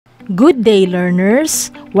Good day,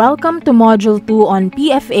 learners! Welcome to Module 2 on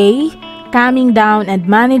PFA, Calming Down and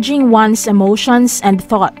Managing One's Emotions and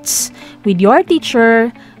Thoughts, with your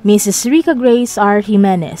teacher, Mrs. Rica Grace R.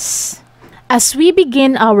 Jimenez. As we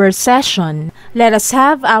begin our session, let us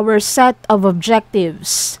have our set of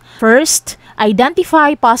objectives. First,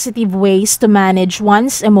 identify positive ways to manage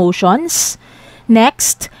one's emotions.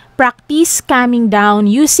 Next, practice calming down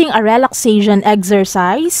using a relaxation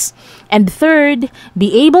exercise. And third,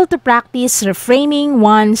 be able to practice reframing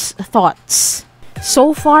one's thoughts.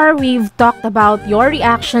 So far, we've talked about your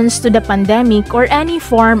reactions to the pandemic or any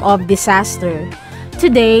form of disaster.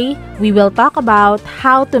 Today, we will talk about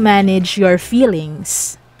how to manage your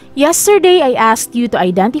feelings. Yesterday, I asked you to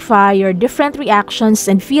identify your different reactions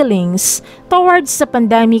and feelings towards the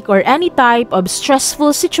pandemic or any type of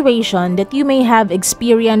stressful situation that you may have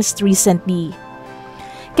experienced recently.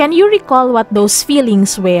 Can you recall what those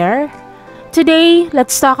feelings were? Today,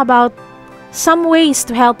 let's talk about some ways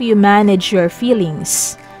to help you manage your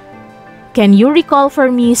feelings. Can you recall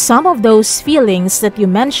for me some of those feelings that you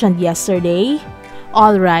mentioned yesterday?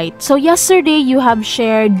 Alright, so yesterday you have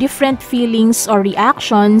shared different feelings or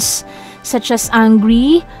reactions such as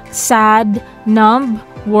angry, sad, numb,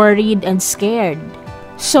 worried, and scared.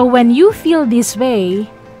 So when you feel this way,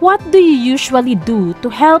 what do you usually do to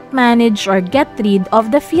help manage or get rid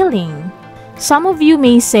of the feeling? Some of you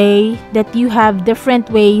may say that you have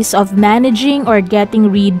different ways of managing or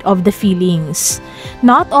getting rid of the feelings.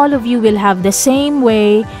 Not all of you will have the same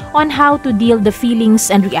way on how to deal the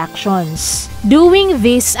feelings and reactions. Doing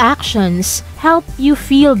these actions help you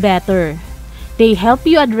feel better. They help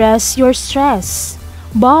you address your stress.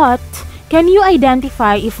 But can you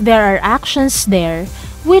identify if there are actions there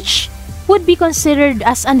which would be considered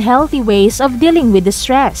as unhealthy ways of dealing with the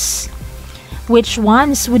stress? Which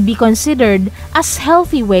ones would be considered as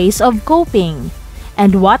healthy ways of coping?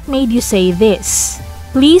 And what made you say this?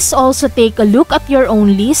 Please also take a look at your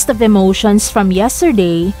own list of emotions from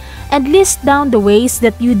yesterday and list down the ways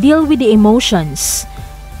that you deal with the emotions.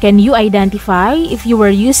 Can you identify if you were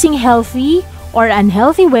using healthy or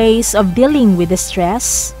unhealthy ways of dealing with the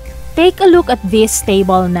stress? Take a look at this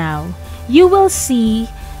table now. You will see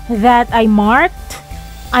that I marked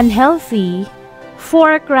unhealthy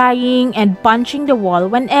for crying and punching the wall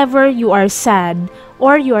whenever you are sad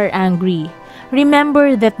or you are angry.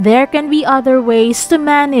 Remember that there can be other ways to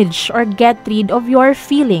manage or get rid of your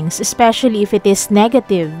feelings, especially if it is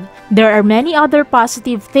negative. There are many other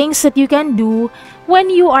positive things that you can do when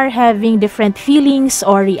you are having different feelings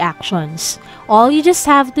or reactions. All you just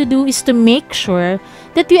have to do is to make sure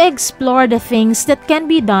that you explore the things that can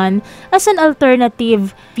be done as an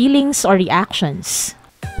alternative feelings or reactions.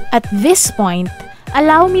 At this point,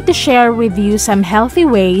 allow me to share with you some healthy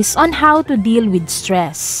ways on how to deal with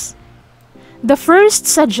stress. The first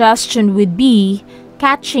suggestion would be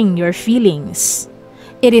catching your feelings.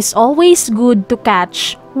 It is always good to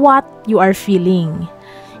catch what you are feeling.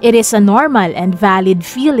 It is a normal and valid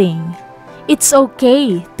feeling. It's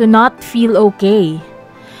okay to not feel okay.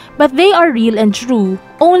 But they are real and true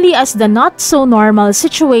only as the not-so-normal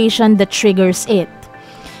situation that triggers it.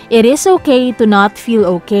 It is okay to not feel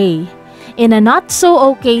okay in a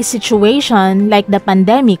not-so-okay situation like the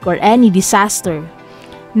pandemic or any disaster.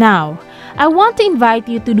 Now, I want to invite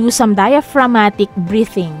you to do some diaphragmatic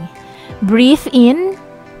breathing. Breathe in,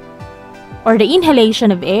 or the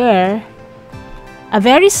inhalation of air, a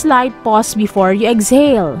very slight pause before you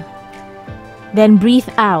exhale. Then breathe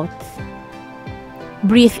out.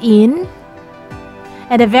 Breathe in,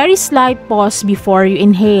 and a very slight pause before you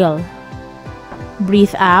inhale.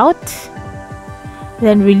 Breathe out,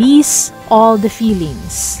 then release all the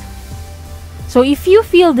feelings. So if you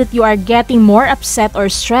feel that you are getting more upset or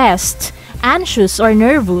stressed, anxious or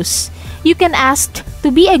nervous, you can ask to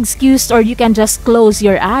be excused, or you can just close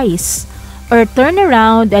your eyes or turn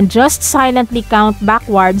around and just silently count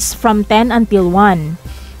backwards from 10 until 1.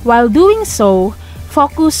 While doing so,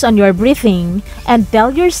 focus on your breathing and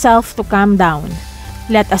tell yourself to calm down.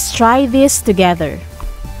 Let us try this together.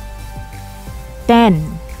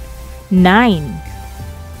 10, 9,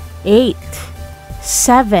 8,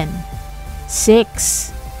 7,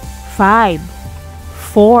 6, 5,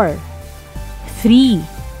 4, 3,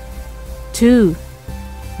 2,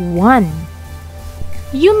 1.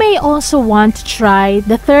 You may also want to try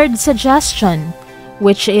the third suggestion,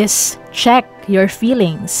 which is check your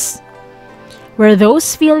feelings. Were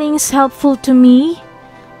those feelings helpful to me?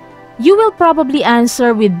 You will probably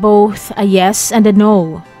answer with both a yes and a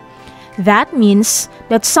no. That means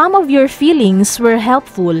that some of your feelings were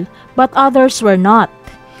helpful, but others were not.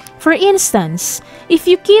 For instance, if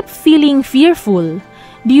you keep feeling fearful,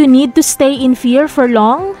 do you need to stay in fear for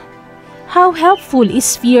long? How helpful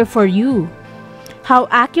is fear for you? How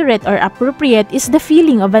accurate or appropriate is the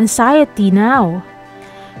feeling of anxiety now?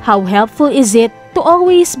 How helpful is it to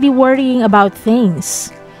always be worrying about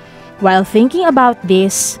things? While thinking about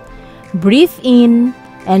this, breathe in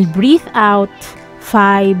and breathe out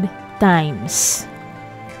 5 times.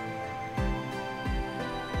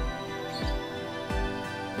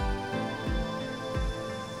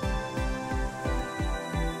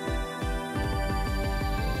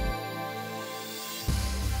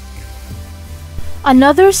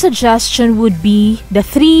 Another suggestion would be the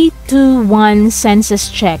 3-2-1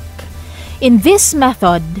 census check. In this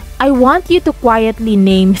method, I want you to quietly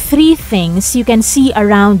name 3 things you can see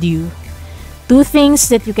around you, 2 things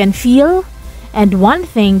that you can feel, and 1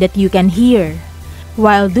 thing that you can hear.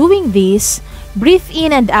 While doing this, breathe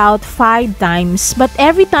in and out 5 times, but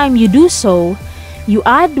every time you do so, you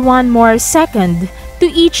add 1 more second to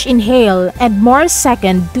each inhale and more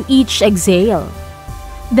second to each exhale.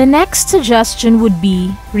 The next suggestion would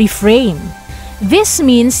be reframe. This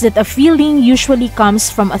means that a feeling usually comes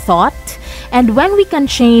from a thought, and when we can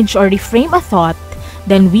change or reframe a thought,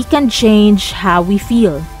 then we can change how we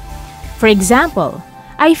feel. For example,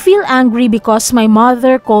 I feel angry because my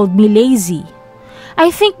mother called me lazy. I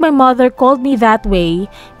think my mother called me that way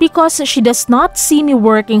because she does not see me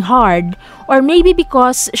working hard, or maybe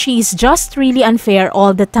because she is just really unfair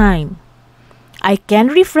all the time. I can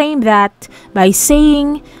reframe that by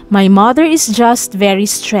saying, my mother is just very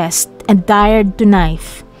stressed and tired tonight.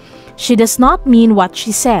 She does not mean what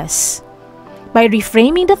she says. By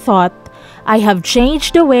reframing the thought, I have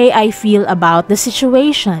changed the way I feel about the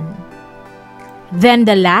situation. Then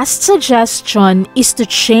the last suggestion is to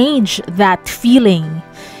change that feeling.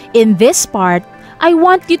 In this part, I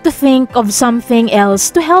want you to think of something else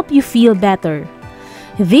to help you feel better.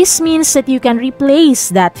 This means that you can replace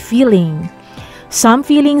that feeling. Some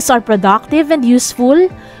feelings are productive and useful,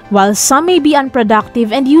 while some may be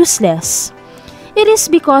unproductive and useless. It is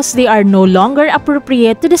because they are no longer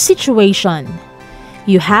appropriate to the situation.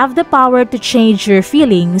 You have the power to change your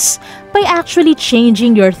feelings by actually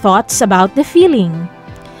changing your thoughts about the feeling.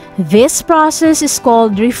 This process is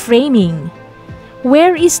called reframing.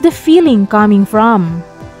 Where is the feeling coming from?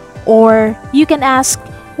 Or you can ask,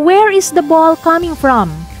 where is the ball coming from?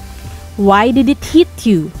 Why did it hit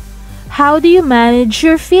you? How do you manage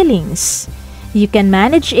your feelings? You can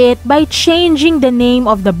manage it by changing the name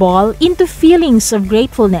of the ball into feelings of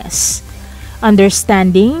gratefulness,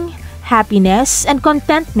 understanding, happiness, and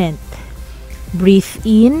contentment. Breathe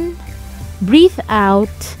in, breathe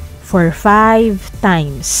out for 5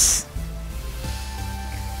 times.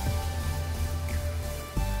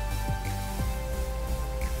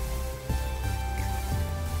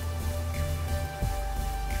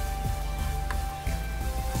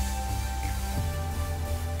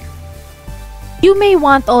 You may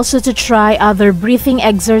want also to try other breathing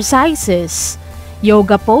exercises,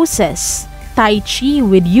 yoga poses, tai chi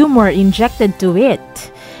with humor injected to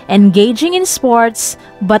it, engaging in sports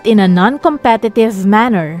but in a non-competitive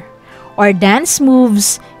manner, or dance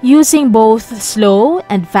moves using both slow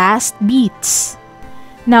and fast beats.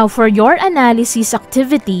 Now for your analysis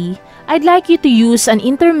activity, I'd like you to use an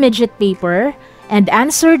intermediate paper and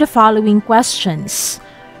answer the following questions.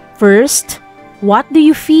 First, what do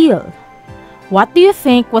you feel? What do you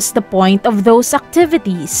think was the point of those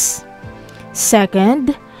activities?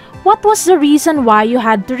 Second, what was the reason why you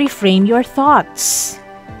had to reframe your thoughts?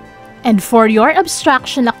 And for your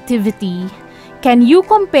abstraction activity, can you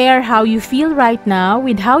compare how you feel right now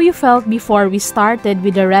with how you felt before we started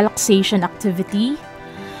with the relaxation activity?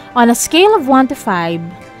 On a scale of 1 to 5,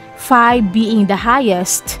 5 being the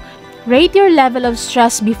highest, rate your level of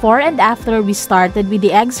stress before and after we started with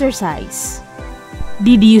the exercise.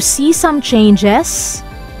 Did you see some changes?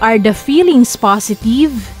 Are the feelings positive?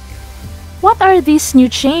 What are these new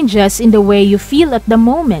changes in the way you feel at the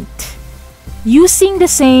moment? Using the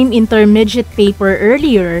same intermediate paper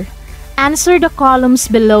earlier, answer the columns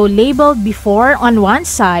below labeled before on one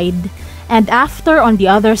side and after on the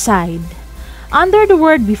other side. Under the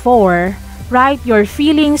word before, write your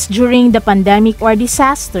feelings during the pandemic or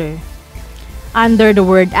disaster. Under the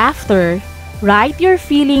word after, write your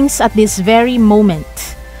feelings at this very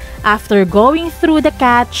moment, after going through the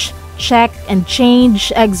catch, check, and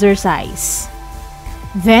change exercise.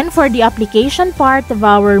 Then for the application part of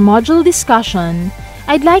our module discussion,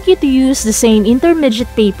 I'd like you to use the same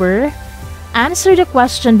intermediate paper, answer the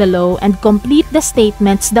question below, and complete the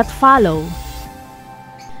statements that follow.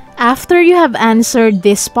 After you have answered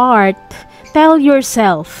this part, tell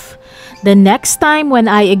yourself, the next time when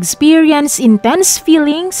I experience intense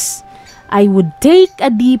feelings, I would take a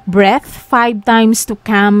deep breath 5 times to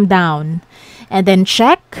calm down, and then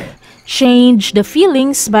change the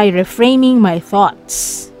feelings by reframing my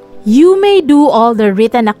thoughts. You may do all the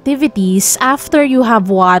written activities after you have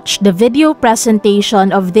watched the video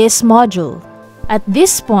presentation of this module. At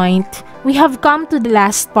this point, we have come to the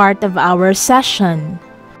last part of our session.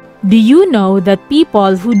 Do you know that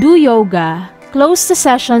people who do yoga close the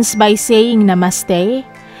sessions by saying Namaste?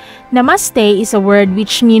 Namaste is a word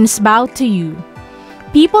which means bow to you.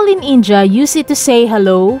 People in India use it to say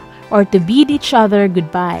hello or to bid each other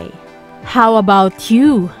goodbye. How about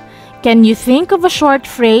you? Can you think of a short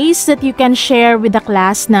phrase that you can share with the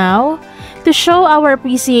class now to show our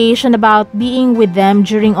appreciation about being with them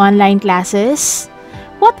during online classes?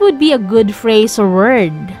 What would be a good phrase or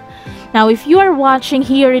word? Now, if you are watching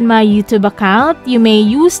here in my YouTube account, you may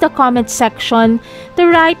use the comment section to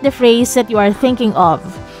write the phrase that you are thinking of.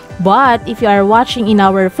 But if you are watching in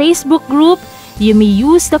our Facebook group, you may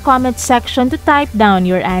use the comment section to type down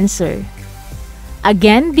your answer.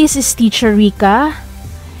 Again, this is Teacher Rika.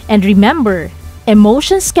 And remember,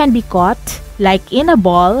 emotions can be caught like in a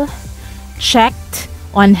ball, checked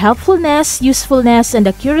on helpfulness, usefulness, and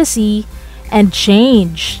accuracy, and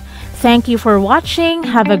changed. Thank you for watching.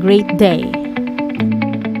 Have a great day.